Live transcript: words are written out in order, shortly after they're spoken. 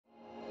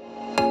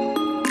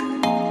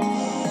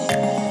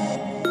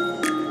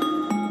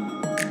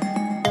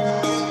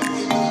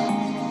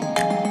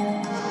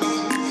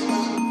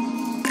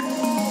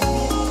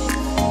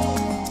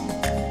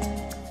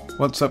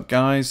What's up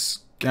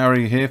guys,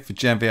 Gary here for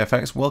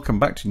GenVFX. Welcome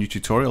back to a new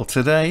tutorial.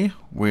 Today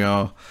we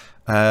are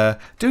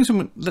doing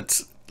something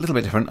that's a little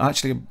bit different,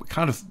 actually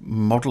kind of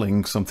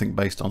modeling something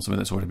based on something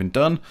that's already been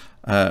done,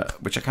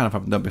 which I kind of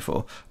haven't done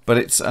before, but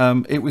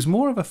it was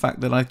more of a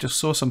fact that I just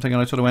saw something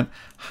and I sort of went,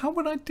 how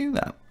would I do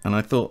that? And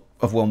I thought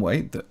of one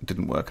way that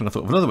didn't work, and I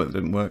thought of another way that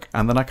didn't work,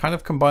 and then I kind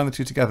of combined the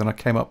two together and I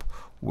came up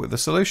with a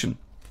solution.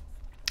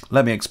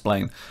 Let me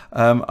explain.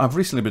 I've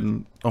recently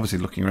been obviously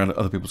looking around at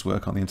other people's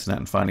work on the internet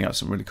and finding out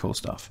some really cool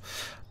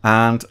stuff.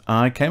 And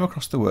I came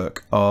across the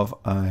work of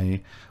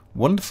a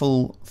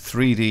wonderful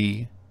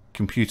 3D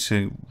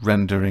computer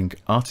rendering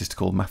artist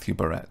called Mathew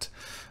Borrett.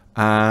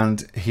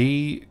 And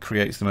he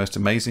creates the most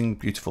amazing,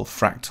 beautiful,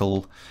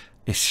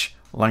 fractal-ish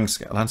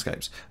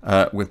landscapes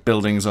with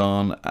buildings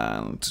on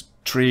and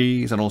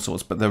trees and all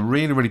sorts, but they're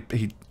really,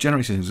 he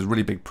generates things with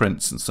really big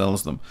prints and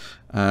sells them,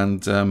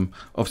 and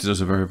obviously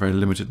does a very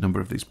limited number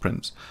of these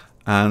prints,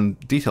 and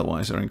detail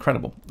wise they're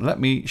incredible. Let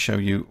me show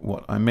you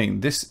what I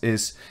mean. This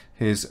is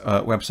his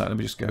website. Let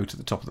me just go to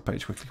the top of the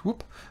page quickly.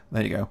 Whoop,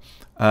 there you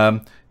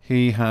go.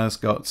 He has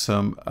got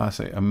some, I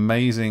say,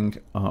 amazing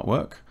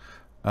artwork.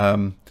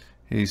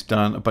 He's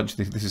done a bunch of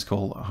these. This is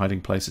called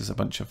Hiding Places, a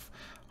bunch of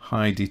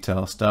high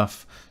detail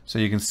stuff, so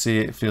you can see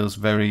it feels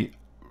very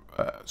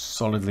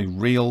solidly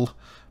real,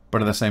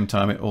 but at the same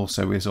time it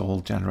also is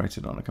all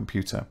generated on a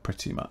computer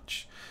pretty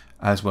much,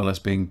 as well as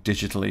being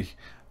digitally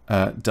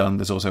done.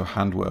 There's also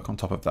handwork on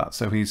top of that,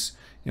 so he's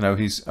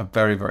a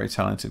very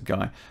talented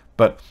guy.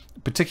 But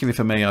particularly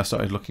for me, I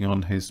started looking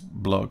on his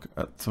blog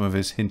at some of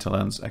his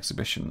hinterlands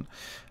exhibition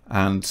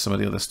and some of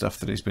the other stuff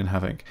that he's been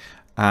having,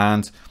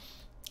 and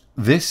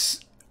this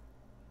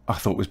I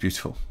thought was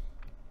beautiful.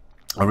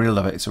 I really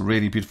love it. It's a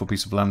really beautiful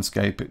piece of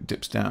landscape. It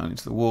dips down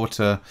into the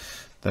water.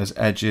 There's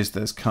edges,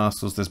 there's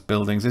castles, there's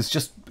buildings. It's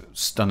just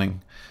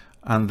stunning.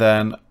 And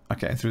then I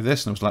get through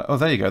this and I was like, oh,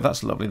 there you go.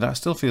 That's lovely. That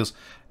still feels,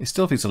 it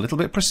still feels a little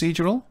bit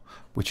procedural,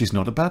 which is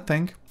not a bad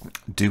thing. I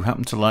do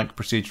happen to like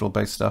procedural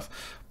based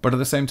stuff, but at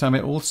the same time,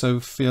 it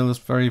also feels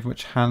very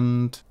much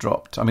hand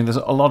dropped. I mean, there's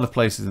a lot of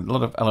places, a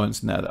lot of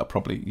elements in there that are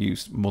probably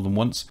used more than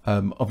once,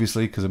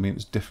 obviously, because I mean,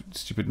 it's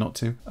stupid not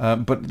to.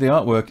 But the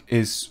artwork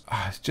is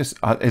just,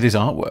 it is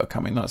artwork. I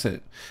mean, that's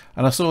it.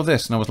 And I saw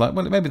this and I was like,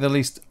 well, it may be the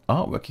least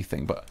artworky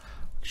thing, but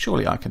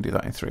surely I can do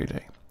that in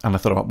 3D. And I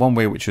thought about one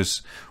way, which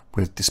was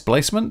with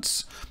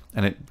displacements,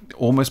 and it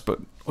almost, but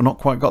not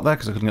quite got there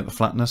because I couldn't get the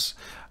flatness.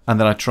 And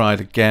then I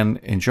tried again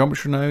in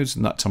geometry nodes,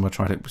 and that time I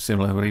tried it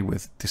similarly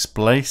with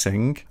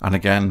displacing, and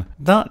again,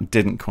 that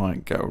didn't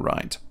quite go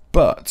right.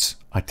 But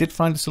I did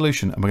find a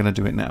solution, and we're going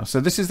to do it now. So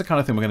this is the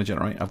kind of thing we're going to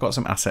generate. I've got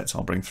some assets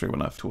I'll bring through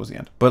towards the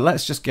end. But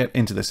let's just get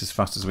into this as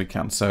fast as we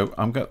can. So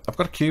I've got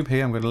a cube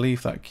here. I'm going to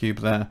leave that cube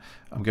there.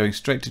 I'm going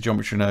straight to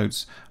geometry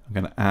nodes. I'm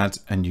going to add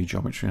a new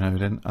geometry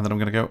node in, and then I'm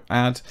going to go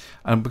add.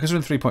 And because we're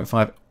in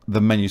 3.5,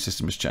 the menu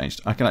system has changed.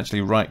 I can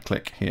actually right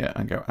click here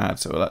and go add.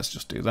 So let's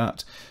just do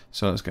that.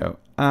 So let's go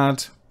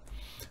add,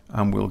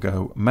 and we'll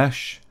go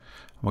mesh,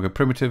 and we'll go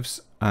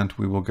primitives, and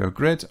we will go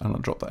grid, and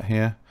I'll drop that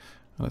here.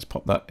 Let's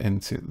pop that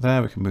into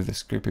there. We can move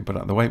this creepy bit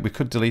out of the way. We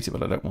could delete it,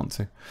 but I don't want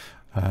to.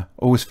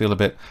 Always feel a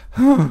bit,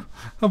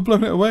 I've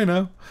blown it away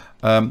now.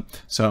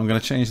 So I'm going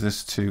to change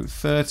this to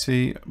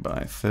 30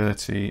 by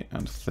 30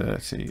 and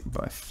 30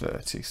 by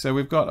 30. So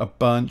we've got a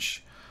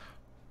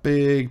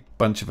big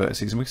bunch of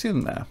vertices, and we can see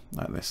them there,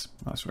 like this.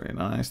 That's really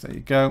nice. There you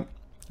go.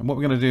 And what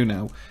we're going to do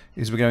now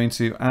is we're going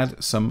to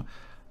add some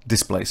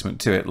displacement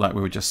to it, like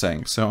we were just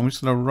saying. So I'm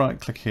just going to right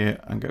click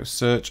here and go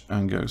search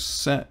and go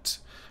set.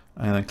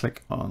 And then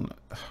click on,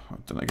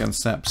 I've done it again,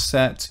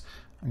 set,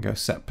 and go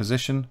set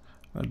position.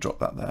 I'll drop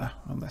that there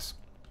on this.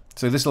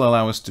 So this will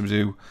allow us to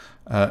do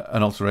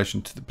an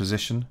alteration to the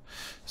position.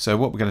 So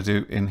what we're going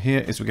to do in here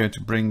is we're going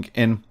to bring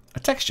in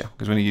a texture,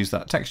 because we're going to use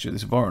that texture,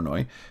 this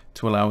Voronoi,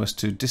 to allow us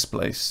to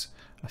displace,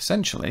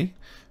 essentially,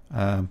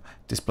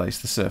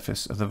 displace the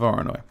surface of the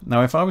Voronoi.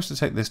 Now, if I was to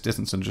take this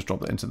distance and just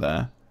drop it into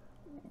there,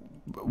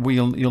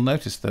 you'll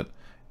notice that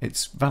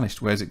it's vanished.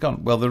 Where's it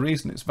gone? Well, the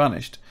reason it's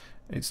vanished,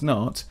 it's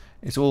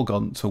all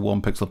gone to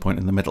one pixel point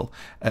in the middle.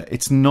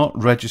 It's not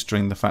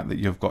registering the fact that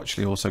you've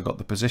actually also got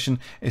the position.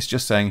 It's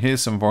just saying,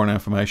 here's some Voronoi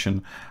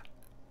information,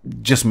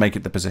 just make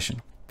it the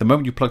position. The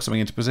moment you plug something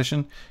into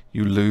position,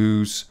 you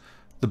lose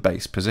the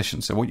base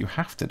position. So what you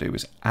have to do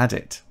is add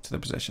it to the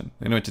position.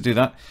 The only way to do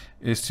that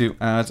is to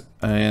add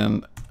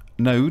a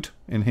node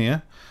in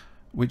here,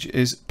 which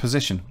is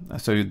position.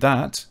 So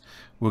that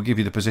will give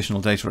you the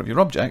positional data of your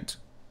object.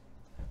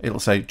 It'll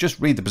say, just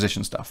read the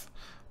position stuff,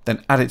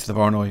 then add it to the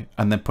Voronoi,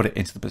 and then put it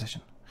into the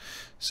position.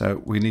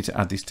 So we need to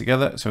add these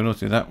together. So in order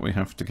to do that, we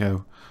have to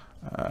go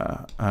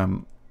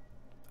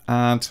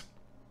add,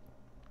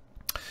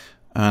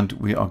 and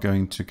we are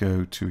going to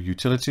go to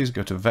utilities,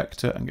 go to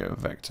vector, and go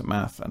vector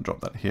math, and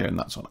drop that here, and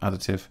that's on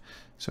additive.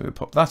 So we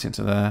pop that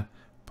into there,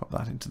 pop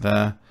that into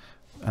there,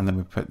 and then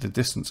we put the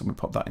distance, and we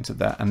pop that into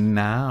there, and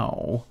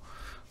now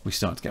we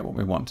start to get what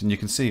we want. And you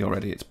can see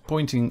already it's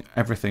pointing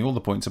everything, all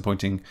the points are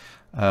pointing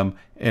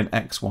in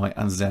X, Y,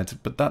 and Z,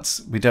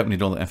 but we don't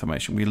need all that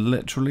information. We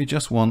literally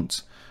just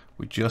want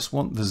We just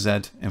want the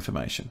Z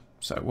information.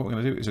 So what we're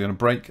going to do is we're going to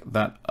break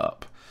that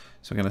up.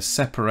 So we're going to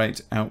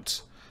separate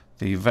out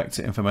the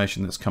vector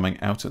information that's coming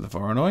out of the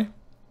Voronoi.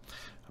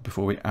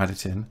 Before we add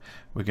it in,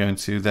 we're going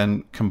to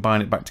then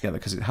combine it back together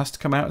because it has to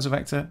come out as a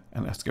vector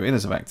and it has to go in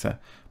as a vector,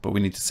 but we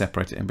need to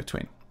separate it in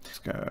between. Let's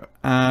go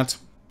add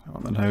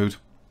on the node.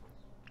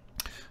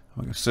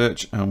 We'll go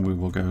search and we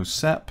will go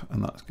sep,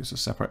 and that gives us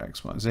separate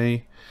X, Y,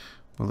 Z.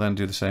 We'll then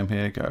do the same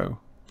here, go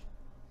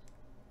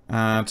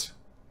add,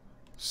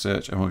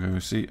 search, and we'll go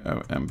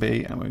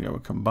COMB, and we'll go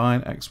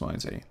combine X, Y,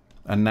 Z.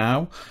 And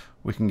now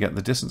we can get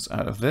the distance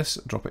out of this,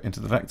 drop it into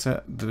the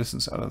vector, the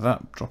distance out of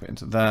that, drop it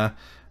into there,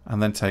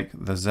 and then take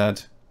the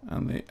Z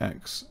and the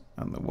X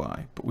and the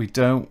Y. But we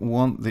don't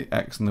want the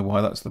X and the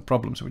Y, that's the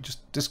problem. So we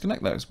just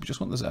disconnect those, we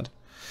just want the Z.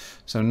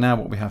 So now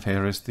what we have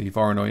here is the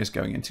Voronoi is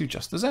going into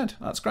just the Z.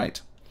 That's great.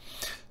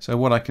 So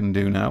what I can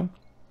do now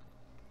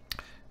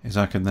is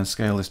I can then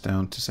scale this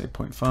down to say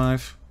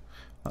 0.5.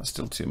 That's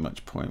still too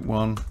much,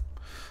 0.1.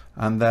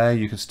 And there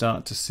you can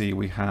start to see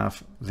we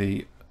have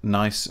the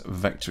nice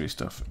vectory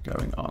stuff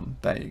going on.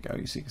 There you go,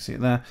 you can see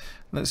it there.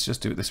 Let's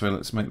just do it this way.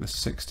 Let's make this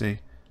 60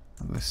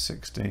 and this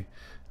 60.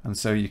 And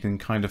so you can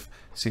kind of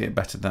see it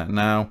better there.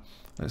 Now,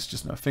 let's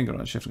just no finger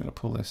on shift. I'm going to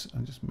pull this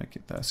and just make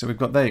it there. So we've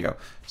got, there you go.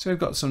 So we've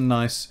got some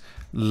nice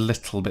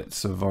little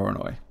bits of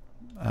Voronoi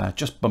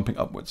just bumping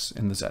upwards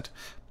in the Z.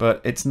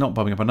 But it's not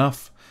bumping up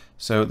enough.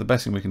 So the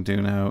best thing we can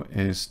do now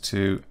is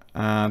to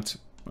add,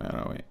 where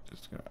are we?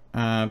 Just go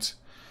add,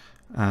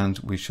 and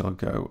we shall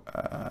go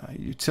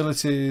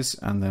utilities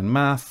and then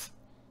math,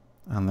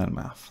 and then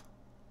math.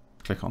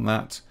 Click on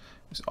that.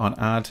 It's on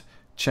add,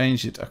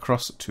 change it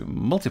across to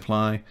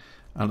multiply,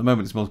 and at the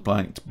moment it's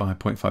multiplying it by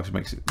 0.5, which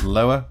makes it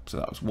lower. So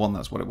that was 1,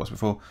 that's what it was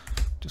before.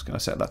 Just going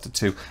to set that to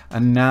 2.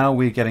 And now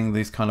we're getting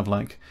these kind of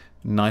like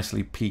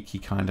nicely peaky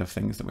kind of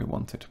things that we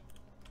wanted.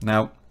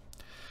 Now,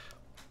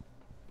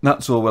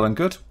 that's all well and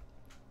good.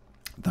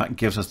 That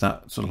gives us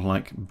that sort of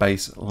like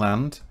base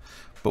land.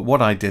 But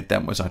what I did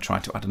then was I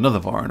tried to add another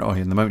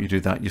Voronoi, and the moment you do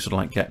that, you sort of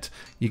like get,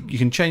 you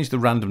can change the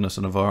randomness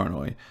on a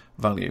Voronoi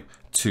value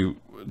to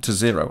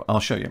 0. I'll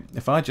show you.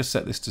 If I just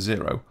set this to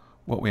 0,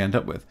 what we end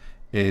up with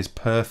is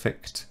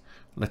perfect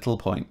little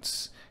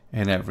points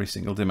in every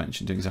single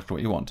dimension, doing exactly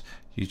what you want.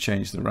 You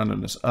change the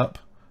randomness up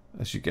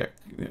as you get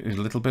a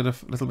little bit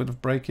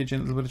of breakage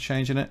and a little bit of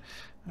change in it,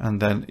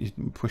 and then you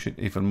can push it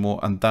even more,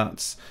 and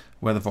that's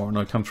where the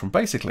Voronoi comes from.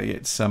 Basically,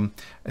 it's a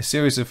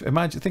series of,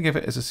 think of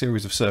it as a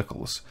series of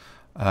circles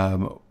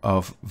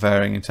of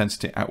varying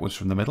intensity outwards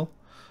from the middle,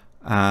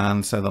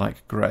 and so they're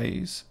like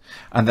grays,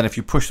 and then if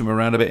you push them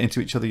around a bit into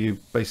each other, you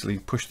basically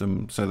push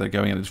them so they're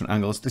going at different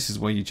angles. This is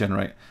where you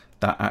generate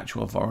that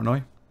actual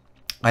Voronoi.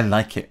 I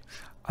like it.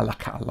 I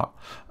like it a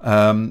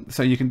lot.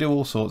 So you can do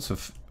all sorts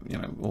of,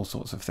 all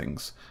sorts of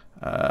things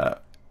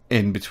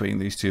in between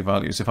these two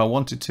values. If I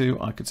wanted to,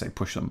 I could say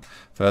push them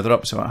further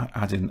up. So I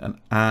add in an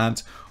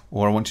add,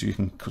 or I want to, you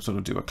can sort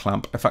of do a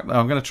clamp. In fact,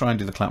 I'm going to try and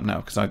do the clamp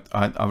now because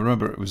I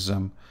remember it was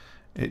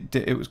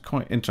it was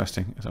quite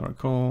interesting as I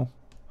recall.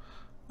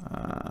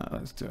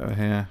 Let's do it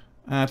here.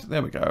 Add.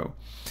 There we go.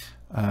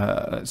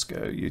 Let's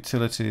go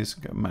utilities.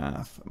 Go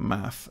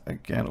math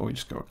again, or we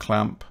just go a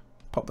clamp.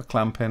 Pop the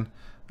clamp in.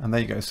 And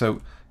there you go.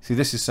 So see,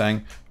 this is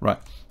saying, right,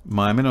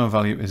 my minimum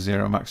value is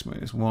 0, maximum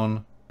is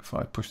 1. If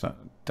I push that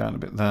down a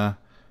bit there,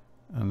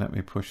 and let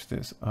me push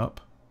this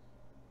up,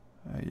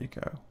 there you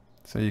go.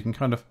 So you can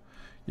kind of,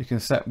 you can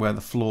set where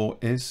the floor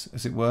is,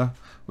 as it were,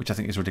 which I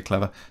think is really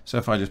clever. So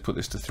if I just put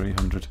this to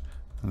 300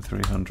 and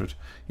 300,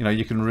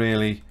 you can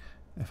really,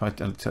 if I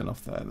turn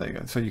off there you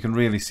go. So you can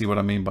really see what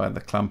I mean by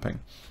the clamping.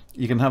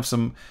 You can have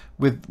some,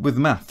 with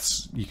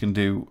maths, you can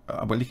do,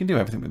 well, you can do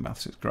everything with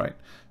maths, it's great.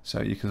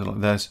 So you can,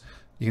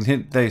 you can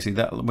hint, there you see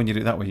that, when you do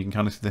it that way, you can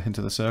kind of see the hint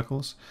of the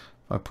circles.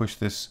 If I push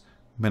this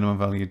minimum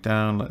value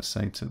down, let's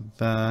say to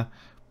there,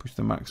 push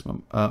the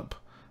maximum up,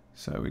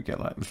 so we get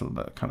like a little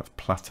bit kind of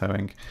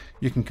plateauing.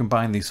 You can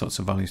combine these sorts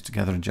of values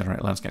together and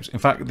generate landscapes. In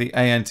fact, the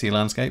ANT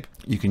landscape,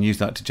 you can use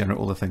that to generate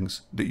all the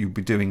things that you'd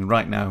be doing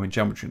right now in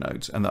geometry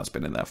nodes, and that's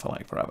been in there for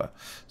like forever.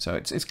 So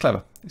it's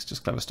clever. It's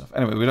just clever stuff.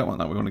 Anyway, we don't want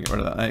that. We want to get rid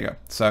of that. There you go.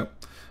 So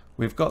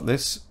we've got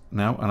this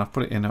now, and I've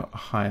put it in a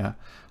higher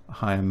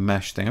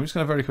mesh thing. I'm just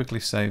going to very quickly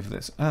save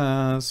this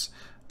as,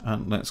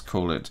 and let's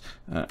call it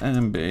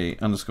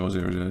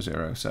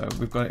MB_000. So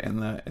we've got it in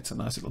there. It's a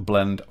nice little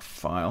blend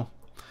file.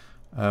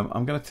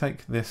 I'm going to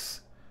take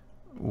this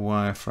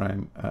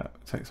wireframe,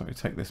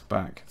 take this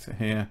back to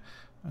here.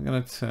 I'm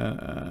going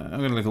to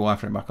leave the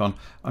wireframe back on.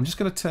 I'm just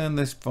going to turn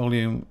this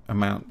volume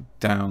amount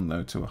down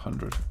though to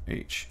 100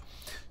 each,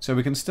 so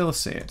we can still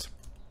see it.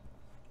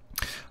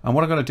 And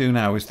what I'm going to do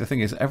now is, the thing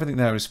is, everything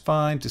there is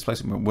fine,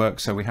 displacement won't work,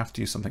 so we have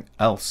to use something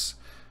else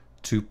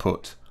to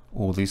put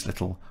all these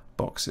little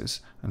boxes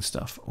and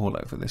stuff all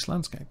over this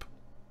landscape.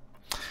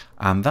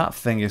 And that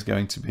thing is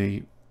going to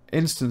be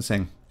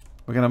instancing.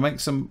 We're going to make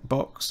some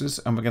boxes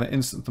and we're going to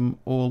instant them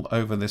all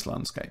over this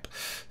landscape.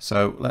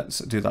 So let's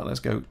do that.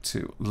 Let's go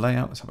to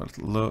layout. Let's have a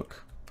little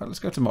look. In fact, let's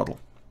go to model.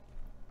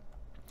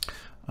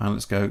 And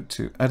let's go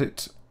to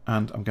edit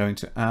and I'm going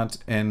to add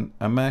in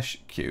a mesh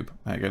cube.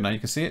 There you go. Now you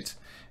can see it.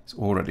 It's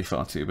already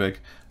far too big.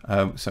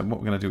 So what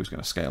we're going to do is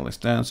going to scale this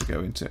down. So go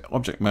into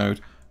object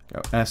mode,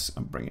 go S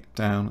and bring it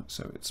down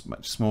so it's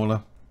much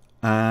smaller.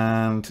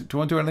 And do you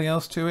want to do anything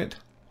else to it?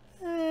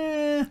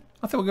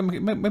 I think we're going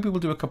to maybe we'll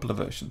do a couple of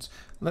versions.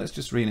 Let's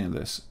just rename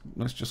this.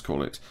 Let's just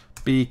call it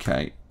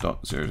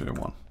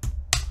BK.001.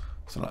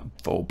 So like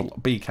for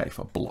BK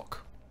for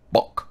block,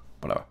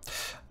 whatever.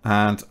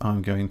 And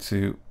I'm going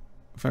to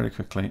very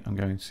quickly, I'm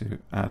going to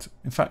add,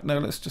 in fact, no,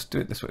 let's just do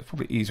it this way. It's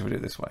probably easier to do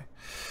it this way.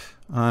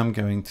 I'm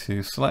going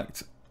to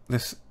select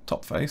this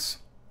top face,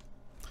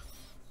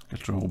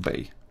 Control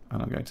B,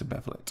 and I'm going to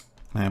bevel it.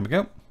 There we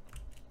go.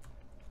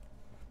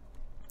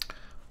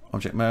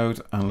 Object mode,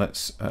 and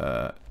let's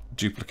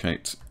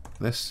duplicate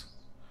this,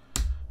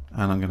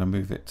 and I'm going to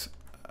move it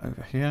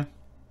over here.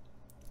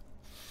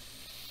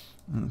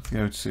 And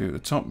go to the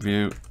top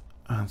view,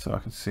 and so I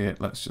can see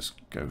it. Let's just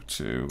go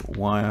to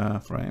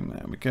wireframe.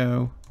 There we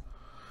go.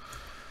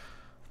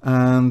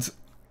 And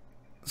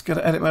let's go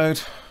to edit mode.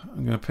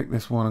 I'm going to pick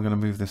this one. I'm going to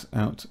move this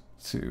out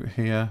to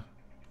here,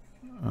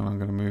 and I'm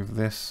going to move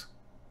this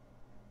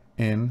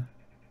in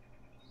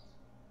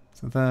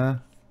to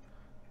there,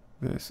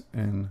 this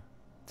in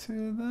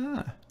to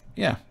there.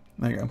 Yeah,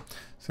 there you go.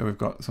 So we've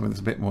got something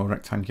that's a bit more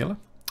rectangular.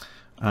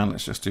 And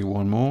let's just do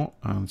one more.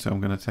 So I'm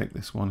going to take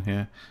this one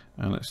here,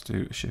 and let's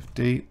do Shift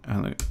D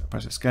and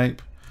press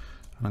Escape.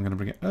 And I'm going to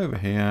bring it over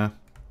here.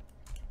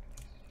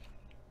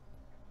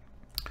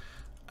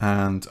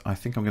 And I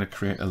think I'm going to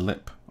create a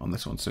lip on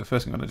this one. So the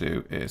first thing I'm going to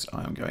do is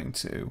I'm going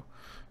to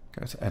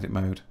go to edit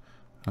mode.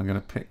 I'm going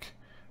to pick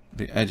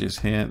the edges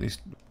here, these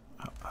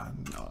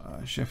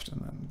Shift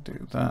and then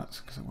do that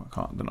because I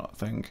can't, they're not a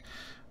thing.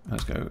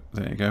 Let's go,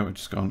 there you go, we've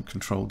just gone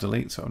Control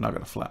Delete, so I've now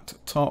got a flat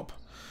top.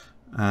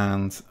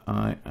 And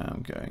I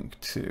am going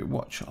to,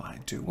 what shall I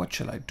do? What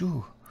shall I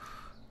do?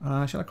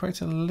 Shall I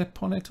create a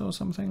lip on it or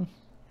something?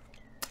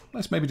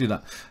 Let's maybe do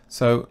that.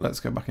 So let's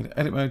go back into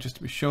edit mode just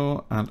to be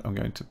sure, and I'm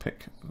going to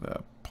pick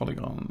the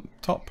polygon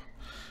top,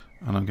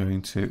 and I'm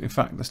going to, in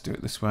fact, let's do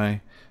it this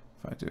way.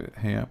 If I do it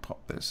here,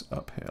 pop this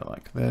up here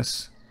like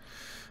this,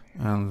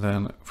 and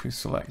then if we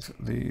select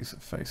these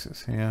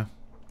faces here,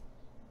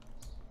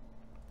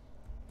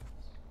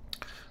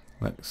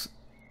 let's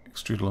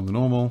extrude along the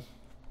normal.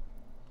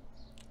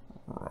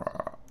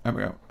 There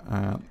we go.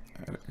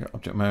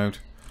 Object mode,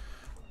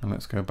 and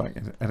let's go back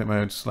into edit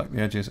mode, select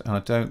the edges, and I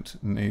don't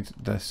need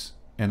this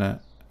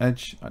inner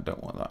edge. I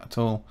don't want that at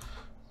all.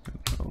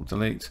 Control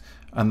delete,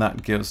 and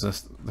that gives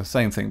us the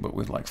same thing but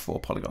with like 4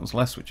 polygons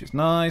less, which is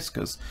nice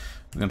because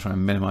we're going to try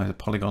and minimize the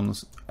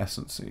polygons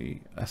essence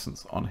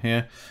on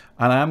here,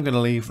 and I am going to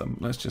leave them.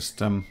 Let's just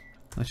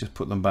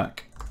put them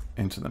back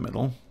into the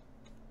middle.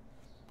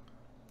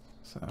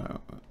 So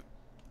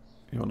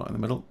you're not in the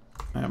middle.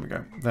 There we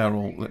go. They're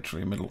all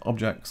literally middle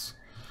objects.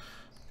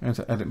 Go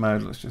to edit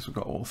mode. We've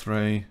got all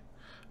 3,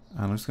 and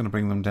I'm just going to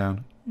bring them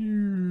down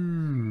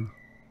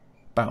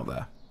about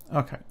there.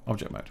 Okay,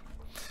 object mode.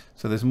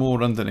 So there's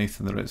more underneath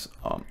than there is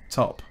on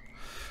top.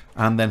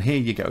 And then here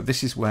you go.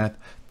 This is where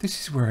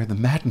the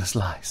madness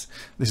lies.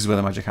 This is where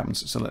the magic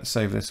happens. So let's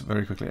save this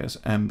very quickly as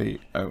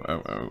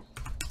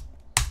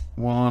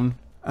MB001.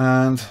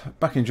 And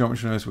back in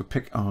Geometry Nodes, we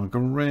pick our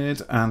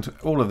grid and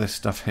all of this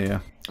stuff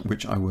here,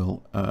 which I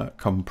will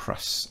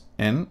compress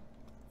in.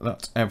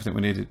 That's everything we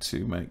needed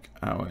to make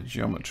our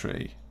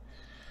geometry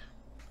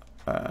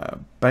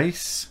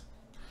base.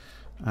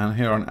 And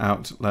here on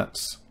out,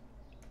 let's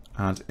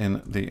add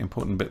in the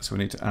important bits. So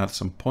we need to add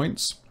some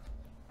points.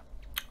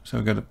 So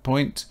we go to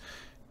point,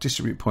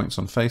 distribute points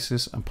on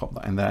faces, and pop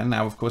that in there.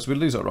 Now, of course, we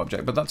lose our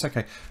object, but that's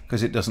okay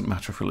because it doesn't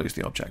matter if we lose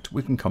the object.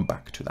 We can come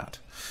back to that.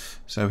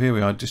 So here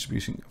we are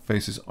distributing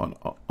faces on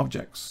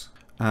objects,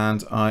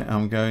 and I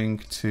am going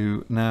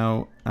to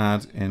now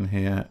add in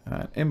here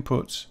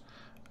input,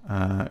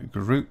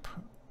 group,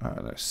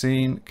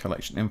 scene,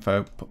 collection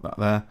info, put that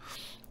there,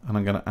 and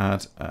I'm going to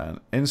add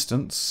an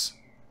instances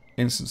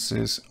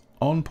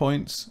on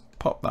points,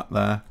 pop that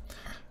there,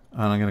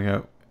 and I'm going to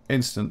go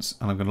instance,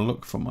 and I'm going to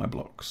look for my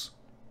blocks.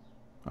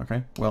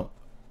 Okay, well,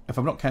 if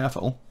I'm not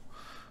careful,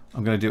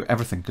 I'm going to do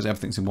everything because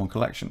everything's in one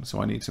collection. So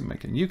I need to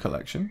make a new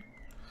collection,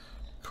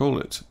 call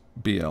it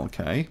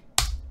BLK,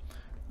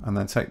 and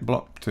then take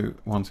block 2,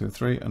 1, 2,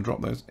 3, and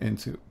drop those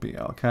into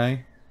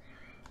BLK.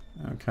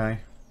 Okay,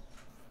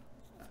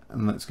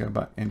 and let's go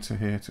back into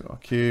here to our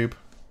cube,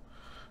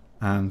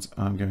 and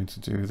I'm going to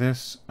do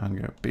this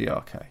and go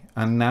BLK.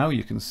 And now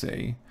you can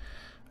see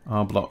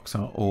our blocks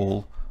are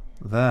all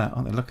there,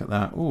 aren't they? Look at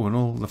that. Oh, and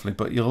all lovely.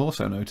 But you'll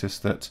also notice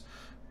that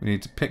we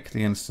need to pick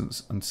the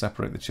instance and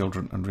separate the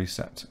children and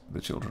reset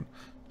the children.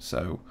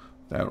 So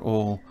they're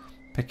all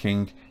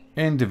picking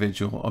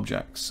individual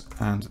objects,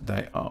 and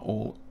they are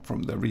all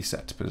from the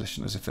reset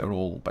position as if they're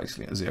all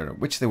basically at 0,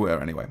 which they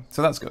were anyway.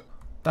 So that's good.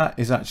 That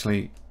is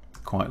actually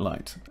quite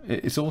light.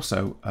 It's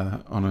also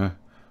on a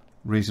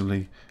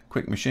reasonably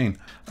quick machine.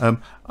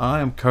 I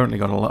am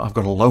currently I've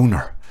got a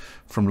loaner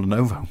from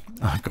Lenovo.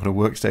 I've got a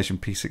Workstation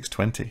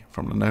P620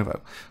 from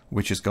Lenovo,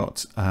 which has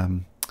got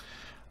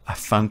a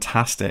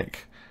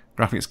fantastic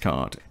graphics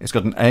card. It's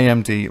got an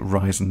AMD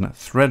Ryzen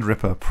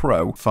Threadripper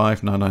Pro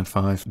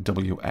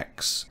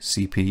 5995WX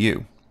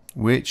CPU,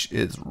 which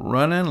is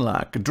running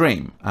like a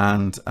dream,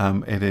 and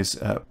it is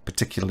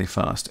particularly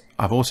fast.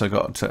 I've also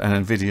got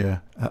an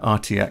Nvidia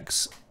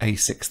RTX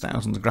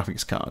A6000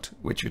 graphics card,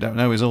 which, if you don't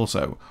know, is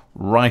also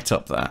right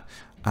up there,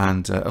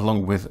 and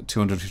along with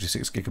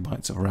 256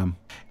 gigabytes of RAM.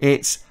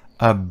 It's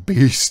a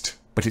beast,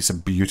 but it's a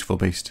beautiful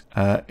beast.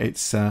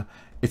 It's a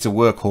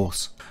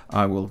workhorse.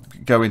 I will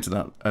go into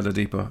that at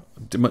a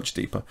much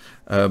deeper,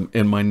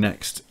 in my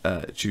next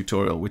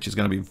tutorial, which is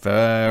going to be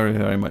very,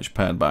 very much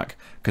pared back,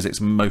 because it's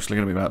mostly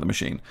going to be about the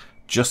machine.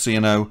 Just so you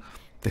know,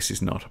 this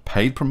is not a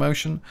paid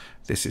promotion.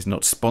 This is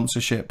not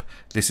sponsorship.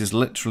 This is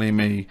literally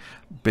me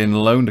being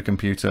loaned a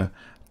computer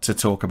to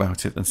talk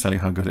about it and tell you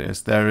how good it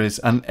is. There is,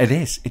 and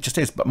it just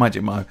is. But mind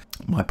you, my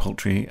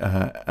paltry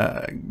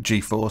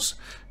GeForce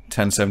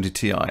 1070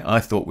 Ti I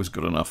thought was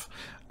good enough.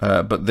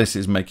 But this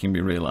is making me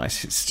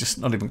realise it's just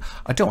not even.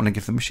 I don't want to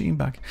give the machine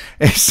back.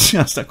 It's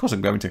just, of course,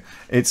 I'm going to.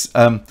 It's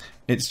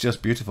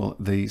just beautiful.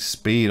 The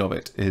speed of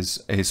it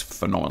is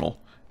phenomenal.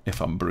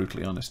 If I'm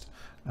brutally honest,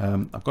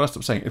 I've got to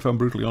stop saying if I'm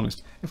brutally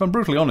honest. If I'm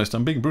brutally honest,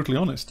 I'm being brutally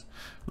honest.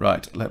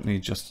 Right. Let me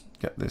just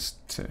get this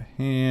to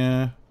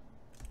here.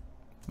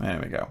 There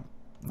we go,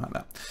 like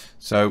that.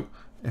 So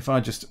if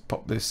I just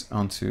pop this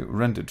onto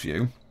rendered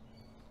view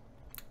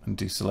and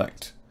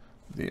deselect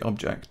the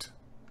object,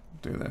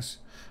 do this.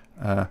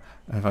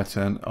 If I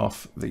turn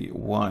off the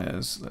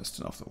wires, let's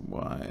turn off the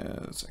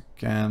wires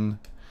again.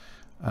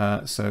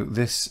 So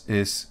this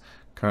is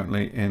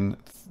currently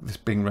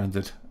being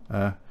rendered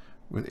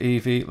with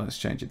Eevee. Let's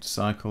change it to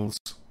cycles.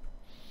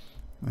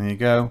 There you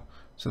go.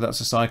 So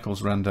that's a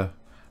cycles render,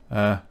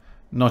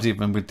 not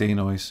even with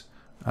denoise,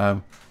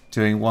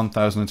 doing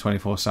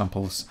 1024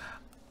 samples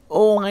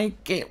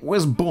like it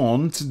was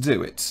born to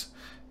do it.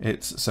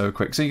 It's so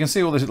quick. So you can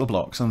see all these little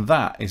blocks, and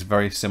that is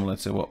very similar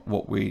to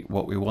what we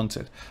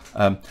wanted.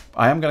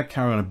 I am going to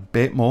carry on a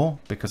bit more,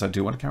 because I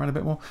do want to carry on a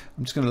bit more.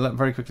 I'm just going to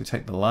very quickly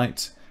take the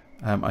light.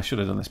 I should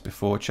have done this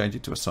before. Change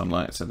it to a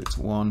sunlight so that it's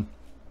 1.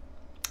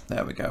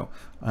 There we go.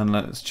 And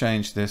let's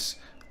change this.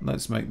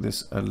 Let's make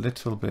this a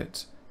little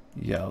bit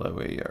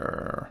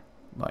yellowier,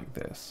 like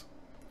this.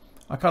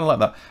 I kind of like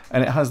that,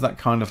 and it has that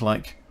kind of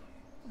like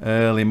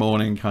early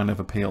morning kind of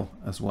appeal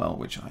as well,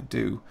 which I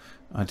do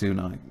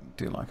like.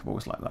 I've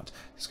always liked that.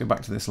 Let's go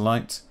back to this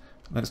light.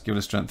 Let's give it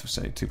a strength of,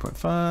 say,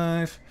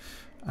 2.5,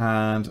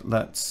 and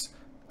let's.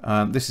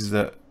 This is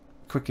the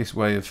quickest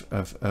way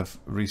of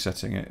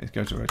resetting it. Is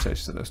go to rotation,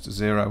 set those to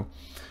 0,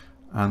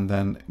 and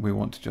then we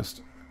want to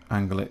just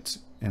angle it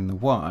in the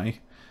Y,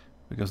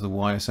 because the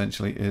Y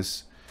essentially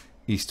is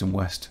east and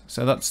west.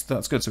 So that's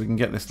good. So we can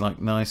get this like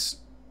nice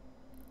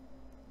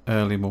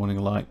early morning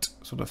light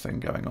sort of thing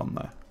going on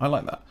there. I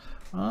like that.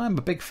 I'm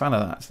a big fan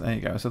of that. There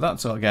you go. So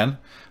that's again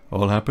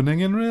all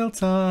happening in real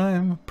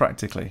time,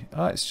 practically.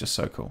 It's just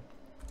so cool.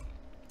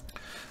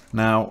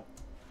 Now,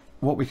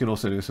 what we could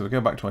also do, so we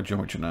go back to our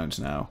geometry nodes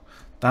now.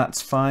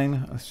 That's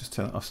fine. Let's just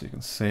turn it off so you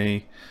can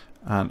see.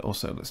 And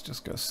also, let's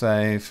just go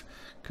save,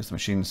 because the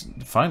machine's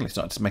finally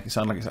started to make it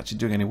sound like it's actually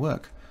doing any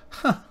work.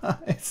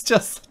 It's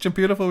just such a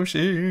beautiful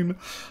machine.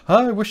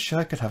 I wish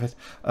I could have it.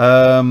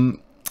 I'm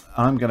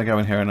going to go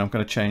in here and I'm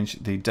going to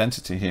change the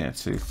density here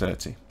to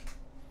 30.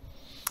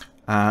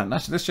 And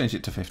actually, let's change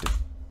it to 50.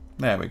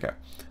 There we go.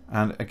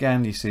 And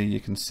again, you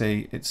can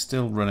see it's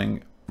still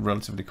running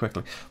relatively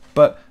quickly.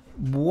 But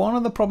one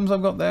of the problems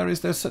I've got there is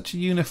there's such a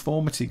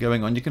uniformity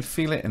going on. You can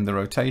feel it in the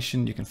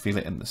rotation, you can feel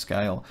it in the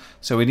scale.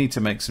 So we need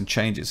to make some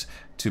changes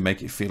to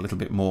make it feel a little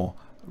bit more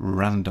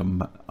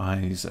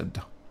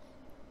randomized.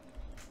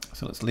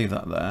 So let's leave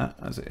that there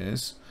as it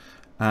is.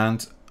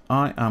 And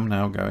I am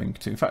now going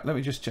to, in fact, let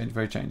me just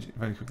very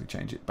quickly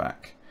change it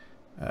back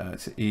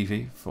to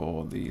Eevee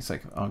for the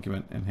sake of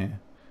argument in here.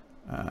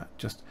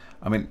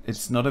 I mean,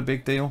 it's not a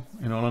big deal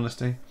in all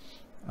honesty,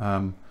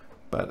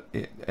 but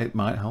it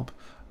might help.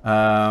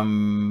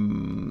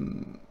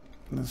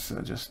 Let's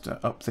just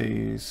up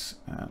these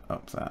and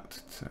up that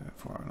to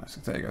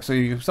 496. There you go. So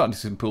you're starting to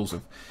see some pools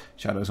of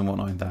shadows and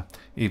whatnot in there,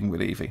 even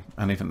with Eevee,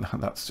 and even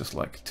that's just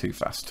like too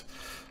fast.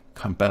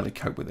 Can barely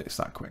cope with it, it's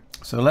that quick.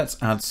 So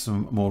let's add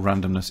some more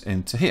randomness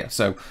into here.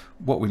 So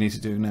what we need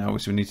to do now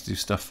is we need to do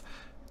stuff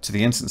to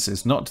the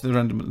instances, not to the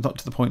random, not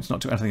to the points,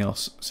 not to anything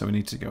else. So we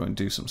need to go and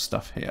do some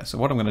stuff here. So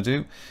what I'm going to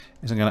do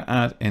is I'm going to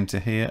add into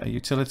here a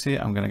utility.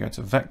 I'm going to go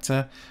to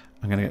vector.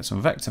 I'm going to get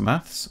some vector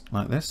maths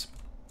like this,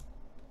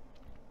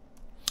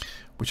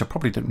 which I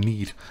probably don't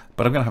need,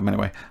 but I'm going to have them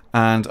anyway.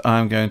 And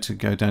I'm going to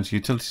go down to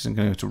utilities and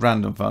go to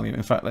random value.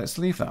 In fact, let's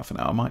leave that for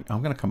now.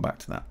 I'm going to come back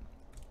to that.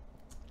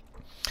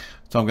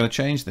 So I'm going to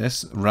change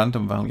this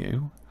random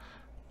value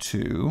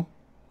to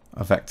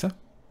a vector.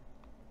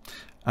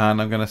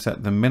 And I'm going to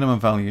set the minimum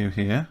value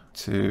here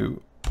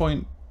to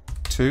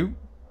 0.2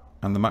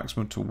 and the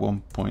maximum to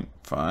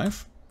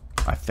 1.5.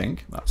 I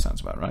think that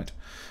sounds about right.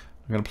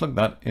 I'm going to plug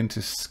that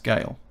into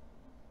scale.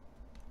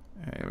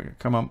 Here we go.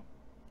 Come on.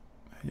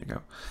 There you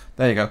go.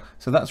 There you go.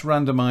 So that's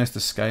randomized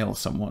the scale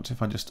somewhat.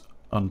 If I just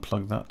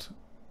unplug that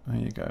There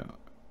you go.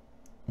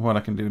 What I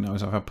can do now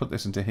is if I put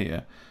this into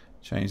here,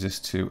 change this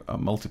to a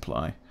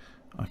multiply,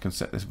 I can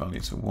set this value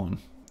to 1.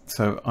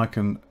 So I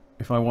can,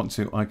 if I want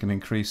to, I can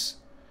increase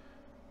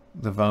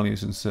the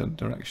values in certain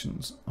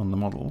directions on the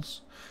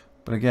models.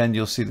 But again,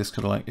 you'll see this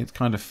kind of like, it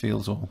kind of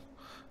feels all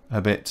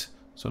a bit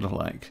sort of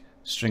like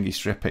stringy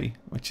strippy,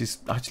 which is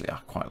actually, I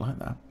quite like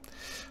that.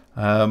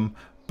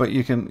 But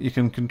you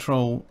can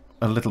control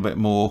a little bit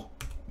more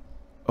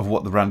of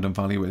what the random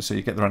value is. So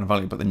you get the random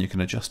value, but then you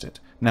can adjust it.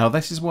 Now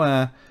this is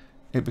where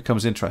it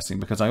becomes interesting,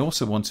 because I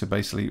also want to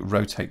basically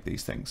rotate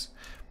these things,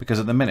 because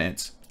at the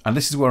minute, and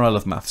this is where I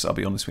love maths, I'll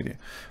be honest with you,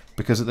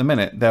 because at the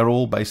minute they're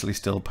all basically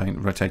still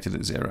rotated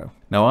at 0.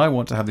 Now I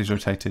want to have these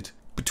rotated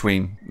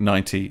between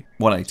 90,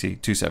 180,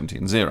 270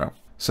 and 0.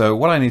 So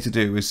what I need to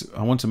do is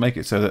I want to make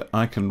it so that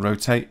I can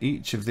rotate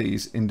each of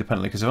these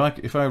independently, because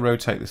if I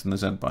rotate this in the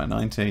Z by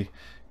 90,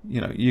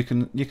 you know, you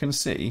can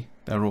see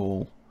they're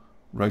all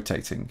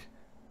rotating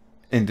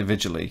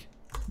individually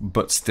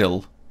but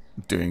still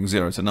doing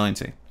 0 to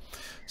 90.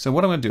 So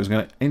what I'm going to do is I'm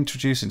going to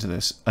introduce into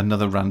this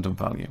another random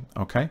value.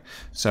 Okay,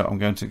 so I'm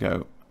going to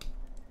go,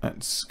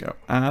 let's go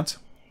add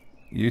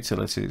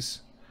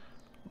utilities,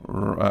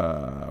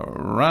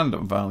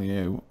 random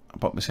value. I'll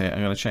pop this here.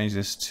 I'm going to change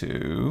this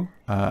to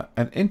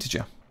an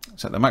integer.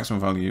 Set the maximum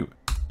value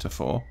to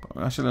 4.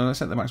 Actually, let's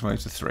set the maximum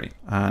value to 3.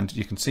 And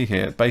you can see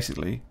here,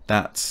 basically,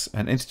 that's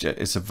an integer.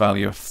 It's a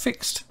value of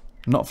fixed,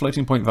 not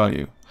floating point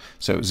value.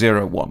 So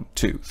 0, 1,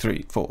 2,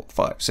 3, 4,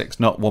 5, 6,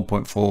 not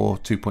 1.4,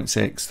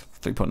 2.6,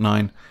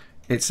 3.9.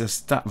 It's a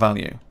stat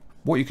value.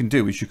 What you can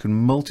do is you can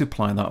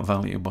multiply that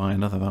value by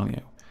another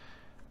value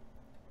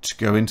to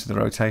go into the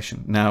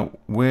rotation. Now,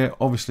 we're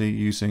obviously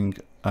using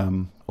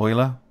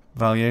Euler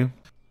value.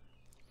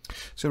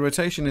 So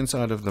rotation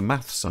inside of the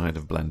math side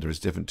of Blender is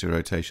different to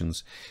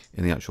rotations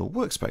in the actual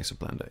workspace of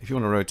Blender. If you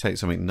want to rotate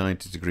something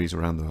 90 degrees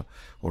around the,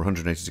 or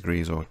 180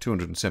 degrees or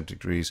 270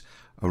 degrees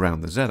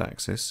around the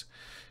Z-axis,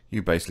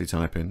 you basically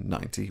type in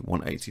 90,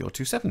 180 or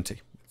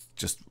 270.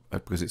 Just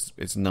because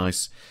it's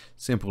nice,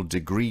 simple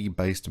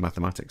degree-based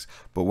mathematics.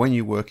 But when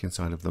you work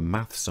inside of the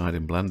math side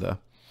in Blender,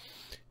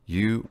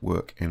 you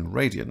work in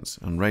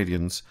radians, and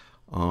radians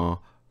are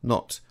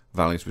not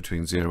values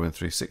between 0 and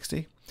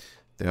 360.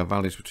 They are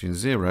values between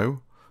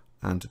 0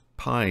 and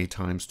pi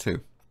times 2,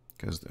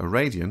 because a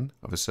radian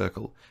of a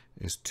circle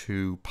is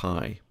 2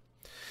 pi.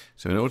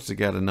 So in order to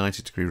get a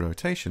 90-degree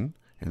rotation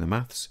in the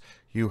maths,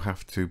 you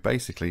have to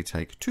basically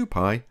take 2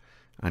 pi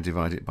and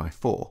divide it by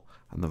 4,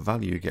 and the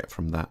value you get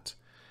from that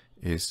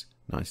is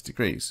 90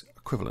 degrees,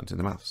 equivalent in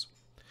the maths.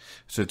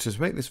 So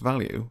to make this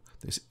value,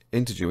 this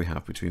integer we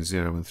have between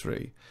 0 and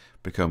 3,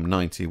 become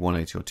 90,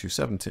 180 or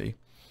 270,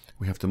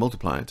 we have to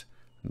multiply it,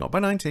 not by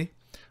 90,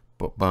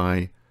 but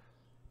by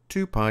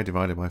 2 pi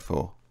divided by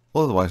 4,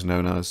 otherwise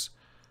known as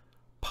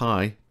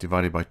pi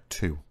divided by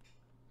 2.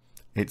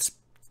 It's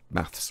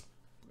maths.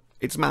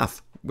 It's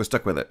math. We're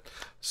stuck with it.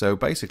 So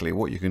basically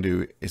what you can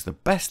do is, the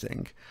best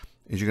thing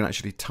is you can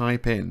actually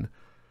type in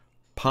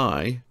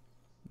pi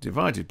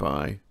divided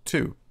by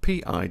 2,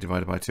 pi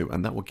divided by 2,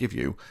 and that will give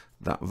you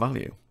that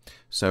value.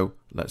 So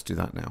let's do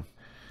that now.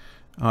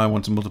 I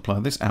want to multiply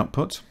this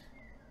output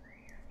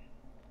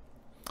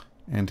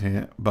and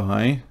here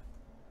by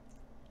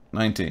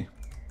 90.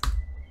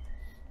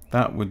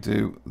 That would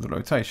do the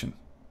rotation.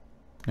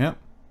 Yeah.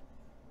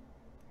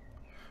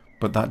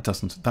 But that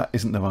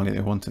isn't the value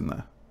they want in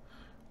there.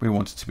 We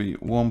want it to be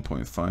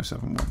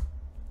 1.571.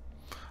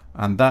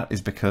 And that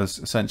is because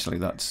essentially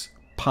that's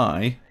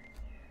pi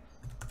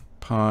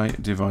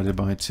divided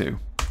by 2.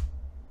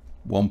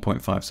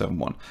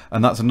 1.571.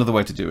 And that's another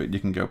way to do it. You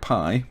can go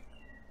pi,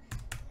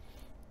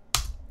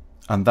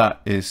 and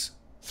that is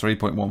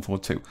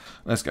 3.142.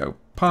 Let's go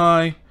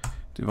pi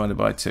divided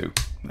by 2.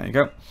 There you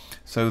go.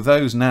 So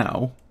those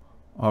now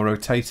are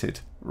rotated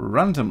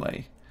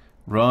randomly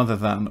rather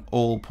than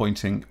all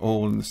pointing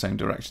all in the same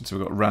direction. So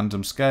we've got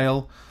random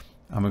scale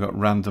and we've got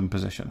random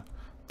position.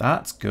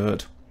 That's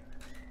good.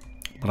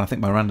 But I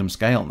think my random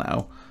scale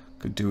now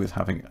could do with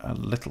having a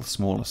little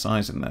smaller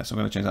size in there. So I'm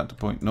going to change that to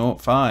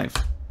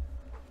 0.05.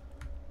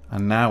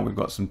 And now we've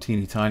got some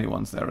teeny tiny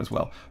ones there as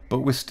well.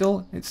 But it's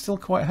still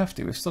quite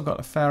hefty. We've still got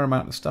a fair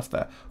amount of stuff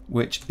there,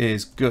 which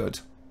is good.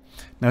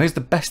 Now here's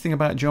the best thing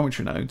about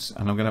geometry nodes,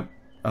 and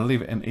I'll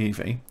leave it in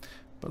Eevee,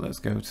 but let's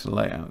go to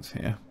layout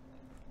here.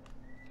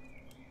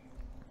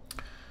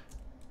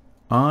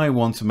 I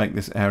want to make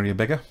this area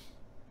bigger.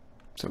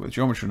 So with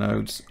geometry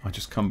nodes, I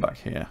just come back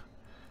here.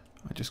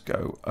 I just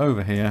go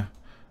over here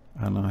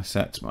and I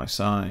set my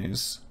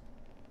size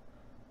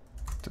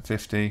to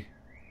 50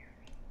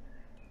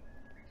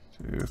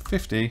 to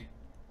 50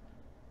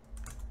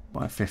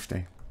 by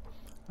 50.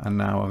 And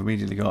now I've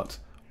immediately got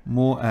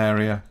more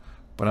area,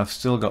 but I've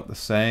still got the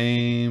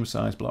same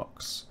size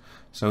blocks.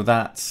 So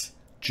that's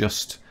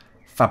just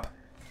fab,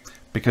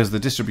 because the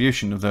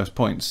distribution of those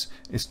points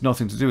is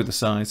nothing to do with the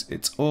size.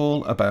 It's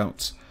all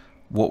about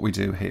what we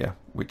do here,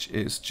 which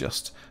is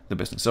just the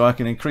business. So I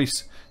can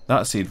increase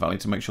that seed value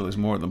to make sure there's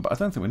more of them, but I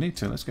don't think we need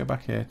to. Let's go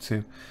back here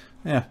to,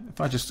 yeah,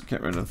 if I just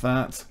get rid of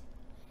that,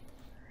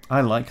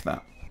 I like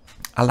that.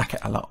 I like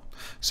it a lot.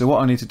 So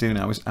what I need to do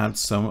now is add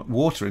some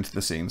water into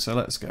the scene. So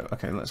let's go.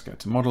 Okay, let's go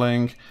to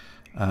modeling.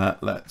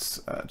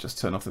 Let's just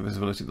turn off the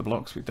visibility of the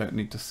blocks. We don't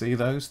need to see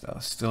those.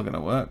 They're still going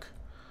to work.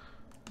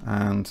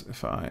 And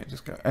if I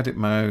just go edit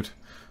mode,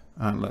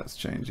 and let's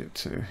change it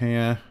to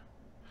here.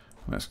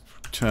 Let's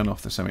turn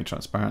off the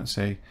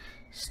semi-transparency.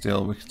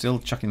 We're still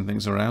chucking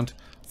things around.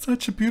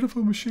 Such a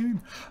beautiful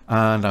machine.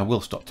 And I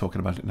will stop talking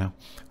about it now.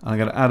 I'm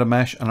going to add a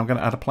mesh, and I'm going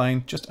to add a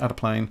plane. Just add a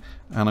plane,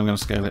 and I'm going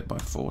to scale it by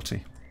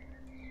 40.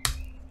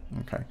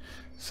 Okay,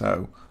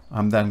 so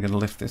I'm then going to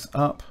lift this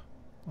up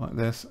like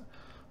this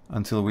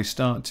until we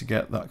start to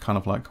get that kind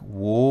of like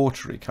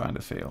watery kind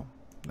of feel.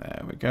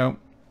 There we go.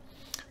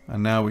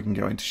 And now we can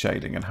go into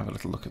shading and have a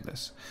little look at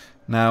this.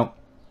 Now,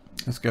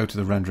 let's go to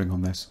the rendering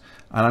on this.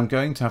 And I'm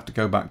going to have to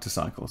go back to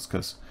cycles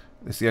because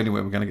it's the only way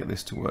we're going to get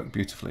this to work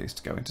beautifully is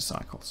to go into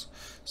cycles.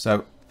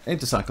 So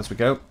into cycles we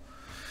go.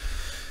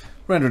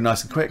 Rendering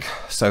nice and quick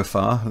so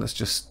far. Let's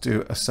just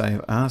do a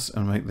save as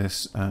and make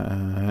this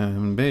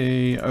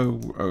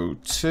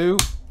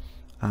B002.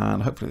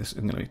 And hopefully this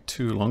isn't going to be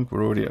too long.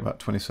 We're already at about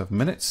 27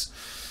 minutes.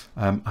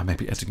 I may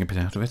be editing a bit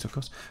out of it, of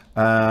course.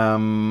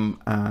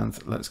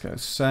 And let's go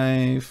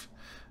save.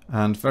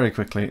 And very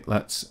quickly,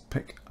 let's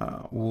pick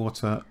our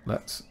water.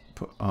 Let's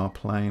put our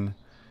plane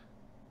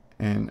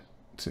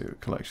into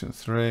collection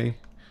 3.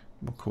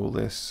 We'll call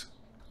this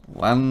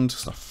land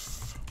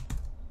stuff.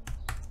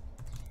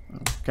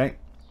 Okay.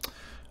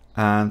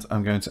 And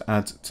I'm going to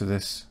add to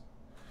this.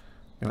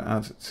 I'm going to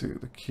add to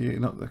the cube,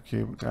 not the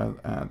cube,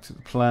 add to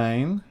the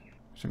plane,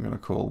 which I'm going to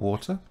call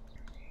water,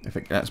 if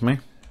it gets me.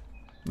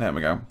 There we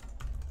go.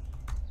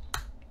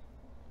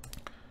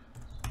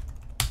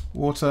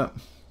 Water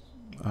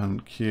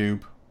and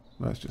cube.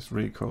 Let's just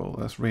recall.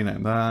 Let's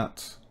rename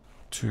that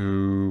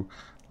to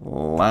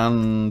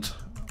land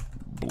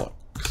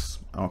blocks.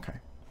 Okay.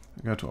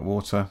 Go to our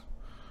water.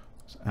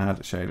 Let's add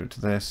a shader to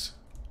this.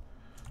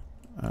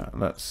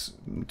 Let's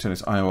turn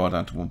this IOR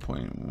down to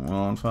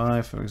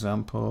 1.15, for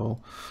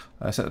example.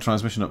 Set the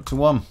transmission up to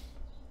 1.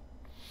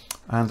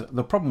 And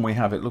the problem we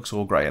have, it looks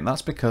all grey, and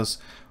that's because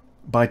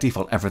by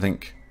default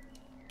everything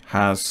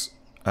has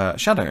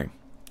shadowing.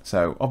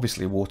 So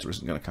obviously water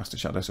isn't going to cast a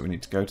shadow, so we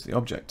need to go to the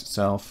object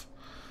itself,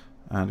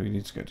 and we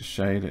need to go to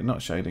shade,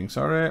 not shading,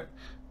 sorry.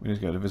 We need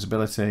to go to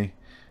visibility,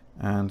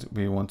 and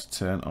we want to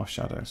turn off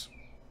shadows.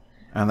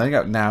 And there you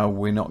go. Now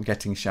we're not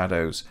getting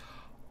shadows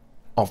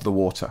of the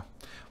water.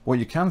 What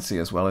you can see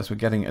as well is we're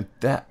getting a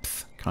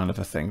depth kind of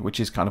a thing, which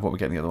is kind of what we're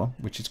getting the other one,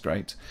 which is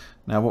great.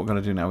 Now what we're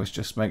going to do now is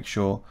just make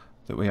sure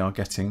that we are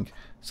getting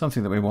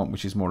something that we want,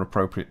 which is more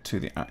appropriate to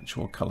the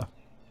actual color.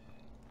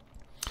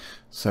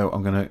 So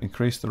I'm going to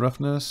increase the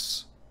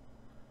roughness.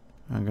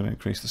 I'm going to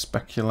increase the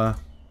specular.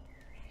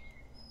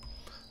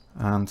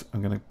 And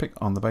I'm going to pick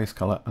on the base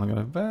color, and I'm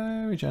going to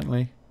very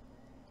gently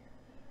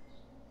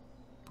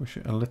push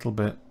it a little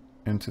bit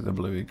into the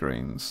bluey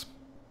greens.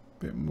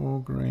 A bit more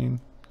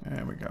green.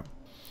 There we go.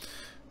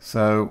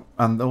 So,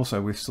 and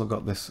also we've still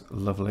got this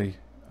lovely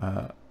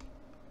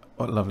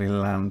lovely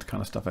land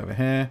kind of stuff over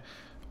here,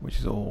 which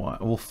is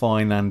all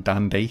fine and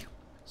dandy.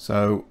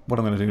 So what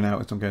I'm going to do now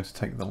is I'm going to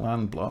take the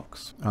land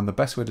blocks, and the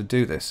best way to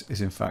do this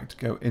is in fact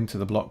go into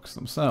the blocks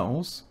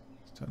themselves.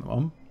 Let's turn them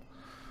on,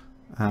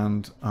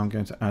 and I'm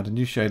going to add a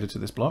new shader to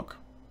this block.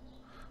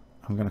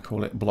 I'm going to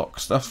call it block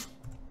stuff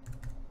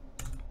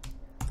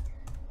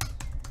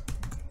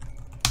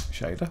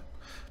shader,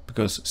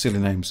 because silly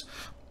names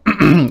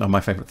are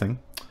my favorite thing.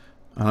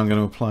 And I'm going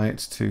to apply it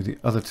to the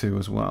other two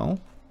as well,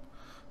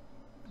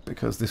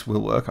 because this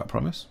will work, I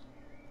promise.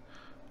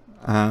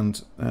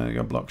 And you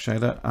got block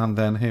shader, and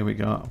then here we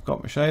go. I've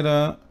got my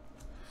shader,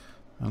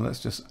 and let's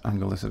just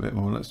angle this a bit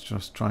more. Let's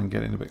just try and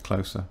get in a bit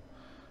closer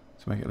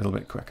to make it a little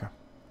bit quicker.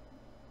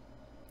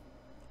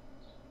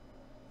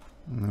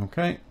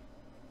 Okay,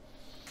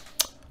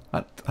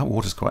 that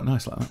water's quite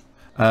nice like that.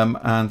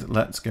 And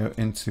let's go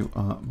into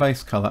our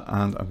base color,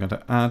 and I'm going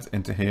to add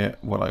into here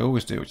what I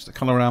always do, which is the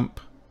color ramp,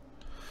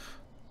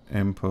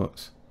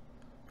 input,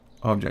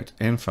 object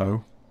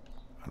info,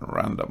 and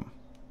random.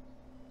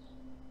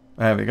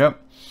 There we go.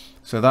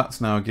 So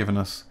that's now given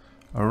us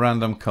a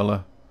random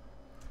color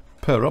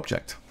per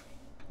object.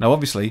 Now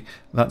obviously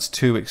that's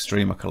too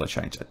extreme a color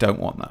change. I don't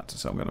want that.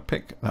 So I'm going to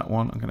pick that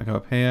one. I'm going to go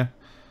up here.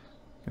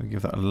 I'm going to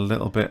give that a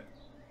little bit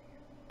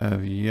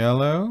of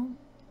yellow.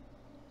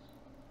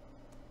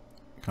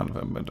 Kind of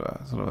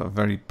a sort of a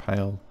very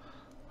pale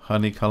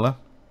honey color.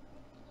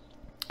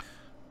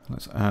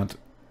 Let's add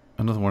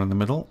another one in the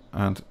middle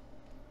and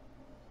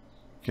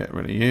get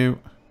rid of you.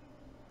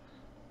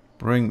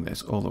 Bring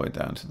this all the way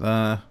down to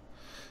there.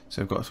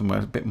 So we've got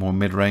somewhere a bit more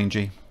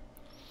mid-rangey.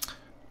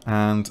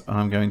 And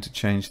I'm going to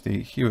change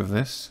the hue of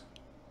this.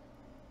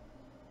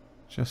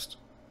 Just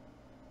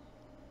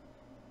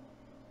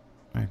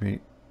maybe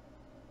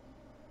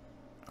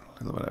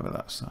a little bit over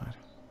that side.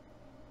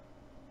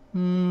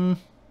 Maybe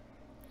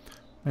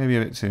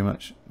a bit too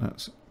much.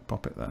 Let's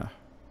pop it there.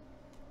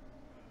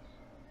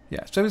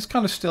 Yeah, so it's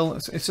kind of still,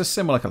 it's a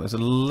similar colour. There's a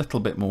little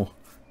bit more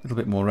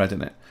red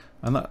in it.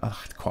 And that, I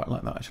quite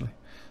like that actually.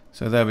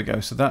 So there we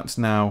go. So that's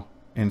now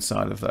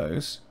inside of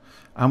those.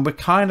 And we're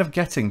kind of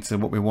getting to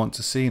what we want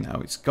to see now.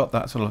 It's got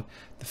that sort of,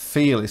 the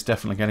feel is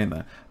definitely getting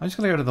there. I'm just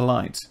going to go to the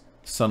light,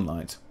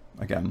 sunlight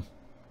again.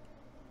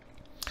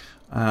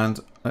 And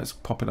let's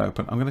pop it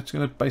open. I'm going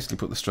to basically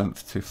put the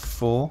strength to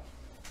 4.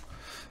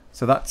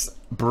 So that's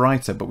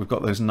brighter, but we've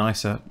got those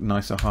nicer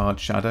hard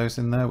shadows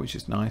in there, which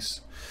is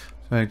nice.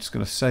 So I'm just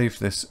going to save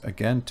this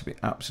again to be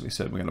absolutely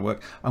certain we're going to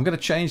work. I'm going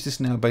to change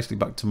this now basically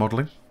back to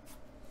modeling.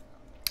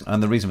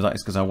 And the reason for that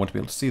is because I want to be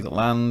able to see the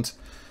land.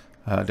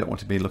 I don't want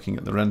to be looking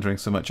at the rendering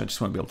so much. I just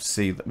want to be able to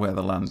see where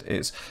the land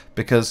is.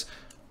 Because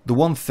the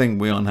one thing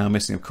we are now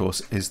missing, of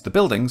course, is the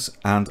buildings.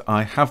 And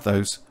I have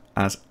those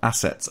as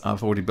assets.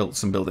 I've already built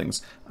some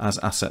buildings as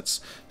assets.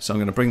 So I'm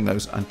going to bring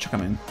those and chuck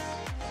them in.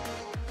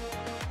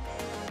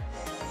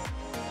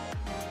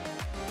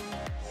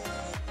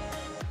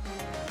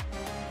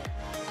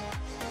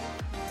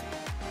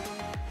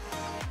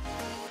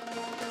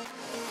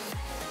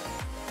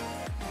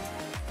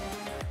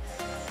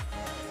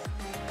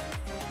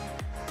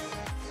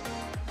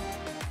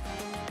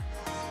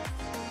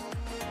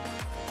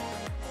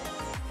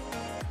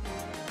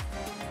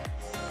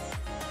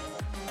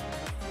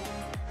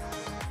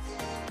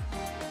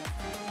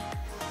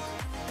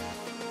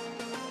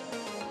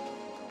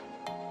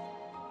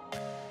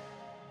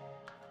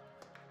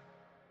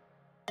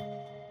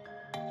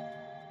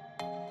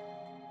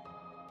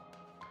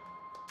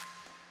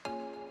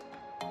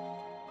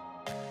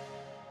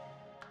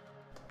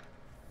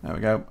 There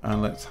we go,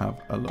 and let's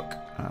have a look.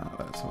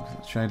 Let's look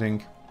at the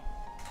shading.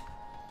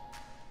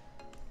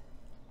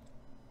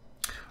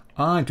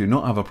 I do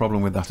not have a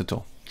problem with that at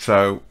all.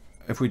 So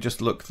if we just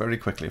look very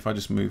quickly, if I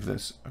just move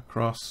this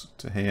across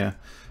to here,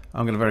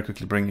 I'm going to very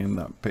quickly bring in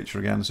that picture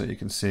again so you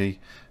can see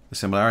the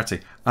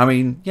similarity. I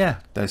mean, yeah,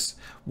 there's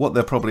what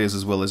there probably is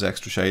as well as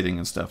extra shading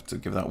and stuff to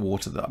give that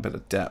water that bit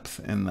of depth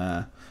in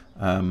there.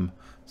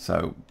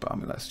 So, but I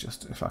mean, let's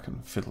just, if I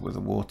can fiddle with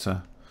the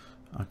water,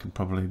 I can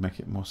probably make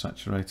it more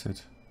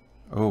saturated.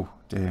 Oh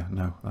dear,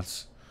 no,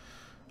 that's,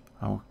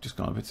 I've just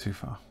gone a bit too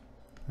far.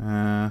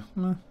 There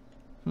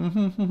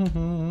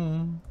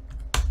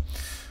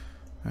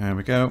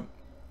we go.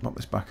 Pop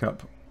this back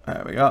up.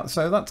 There we go.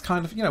 So that's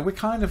kind of, you know, we're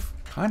kind of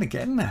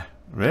getting there,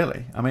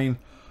 really. I mean,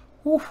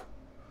 whew,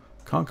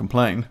 can't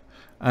complain.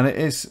 And it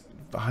is,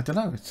 I don't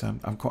know. It's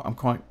I'm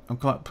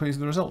quite pleased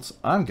with the results.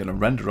 I'm going to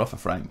render off a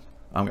frame.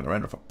 I'm going to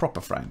render off a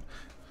proper frame.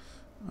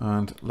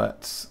 And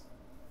let's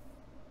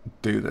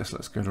do this.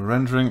 Let's go to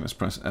rendering. Let's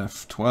press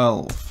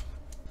F12.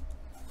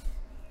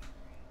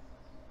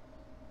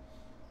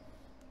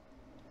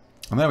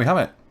 And there we have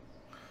it.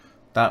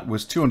 That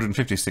was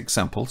 256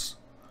 samples.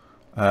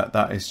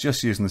 That is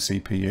just using the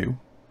CPU.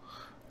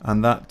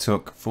 And that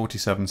took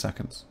 47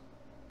 seconds.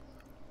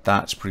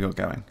 That's pretty good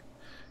going.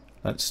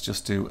 Let's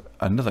just do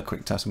another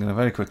quick test. I'm going to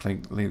very quickly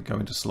go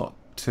into slot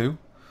 2.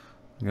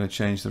 I'm going to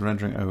change the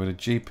rendering over to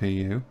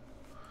GPU.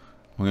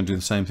 We're going to do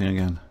the same thing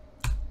again.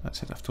 Let's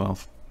hit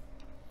F12.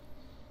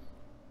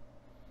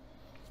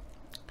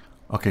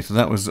 Okay, so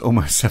that was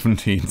almost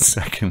 17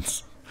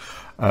 seconds.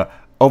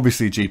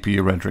 Obviously,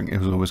 GPU rendering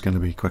is always going to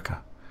be quicker.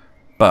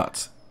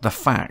 But the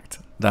fact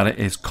that it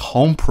is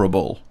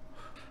comparable,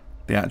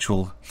 the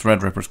actual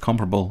Threadripper is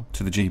comparable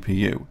to the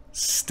GPU,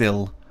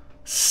 still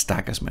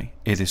staggers me.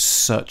 It is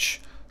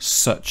such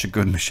a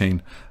good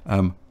machine.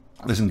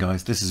 Listen,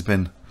 guys, this has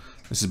been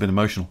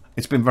emotional.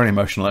 It's been very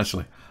emotional,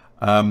 actually.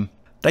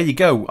 There you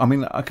go. I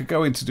mean, I could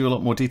go into do a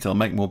lot more detail,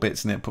 make more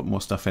bits in it, put more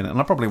stuff in it, and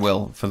I probably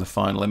will for the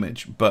final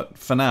image. But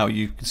for now,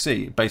 you can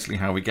see basically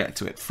how we get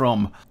to it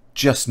from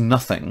just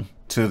nothing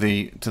to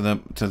the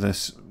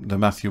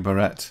Mathew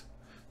Borrett,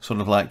 sort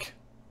of like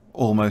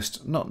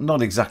almost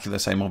not exactly the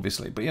same,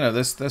 obviously, but you know,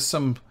 there's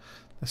some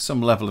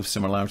level of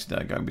similarity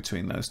there going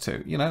between those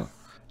two. You know,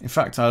 in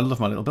fact, I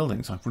love my little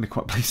buildings. I'm really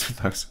quite pleased with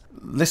those.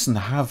 Listen,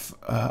 have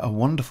a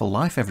wonderful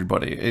life,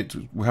 everybody.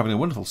 We're having a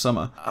wonderful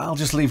summer. I'll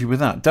just leave you with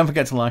that. Don't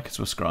forget to like and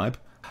subscribe.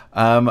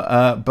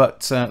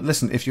 But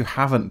listen, if you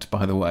haven't,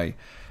 by the way,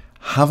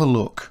 have a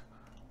look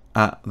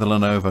at the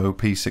Lenovo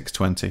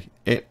P620.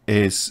 It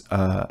is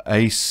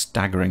a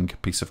staggering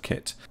piece of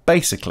kit.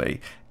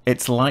 Basically,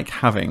 it's like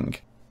having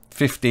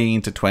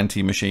 15 to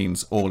 20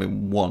 machines all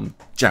in one,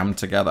 jammed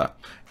together.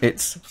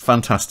 It's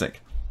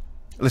fantastic.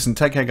 Listen,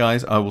 take care,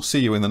 guys. I will see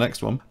you in the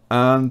next one.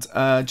 And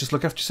just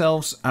look after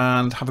yourselves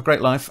and have a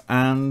great life.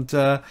 And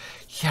yeah,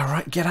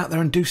 right, get out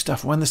there and do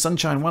stuff when the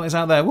sunshine, while it's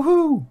out there.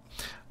 Woohoo!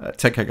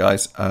 Take care,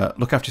 guys.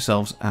 Look after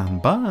yourselves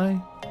and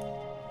bye.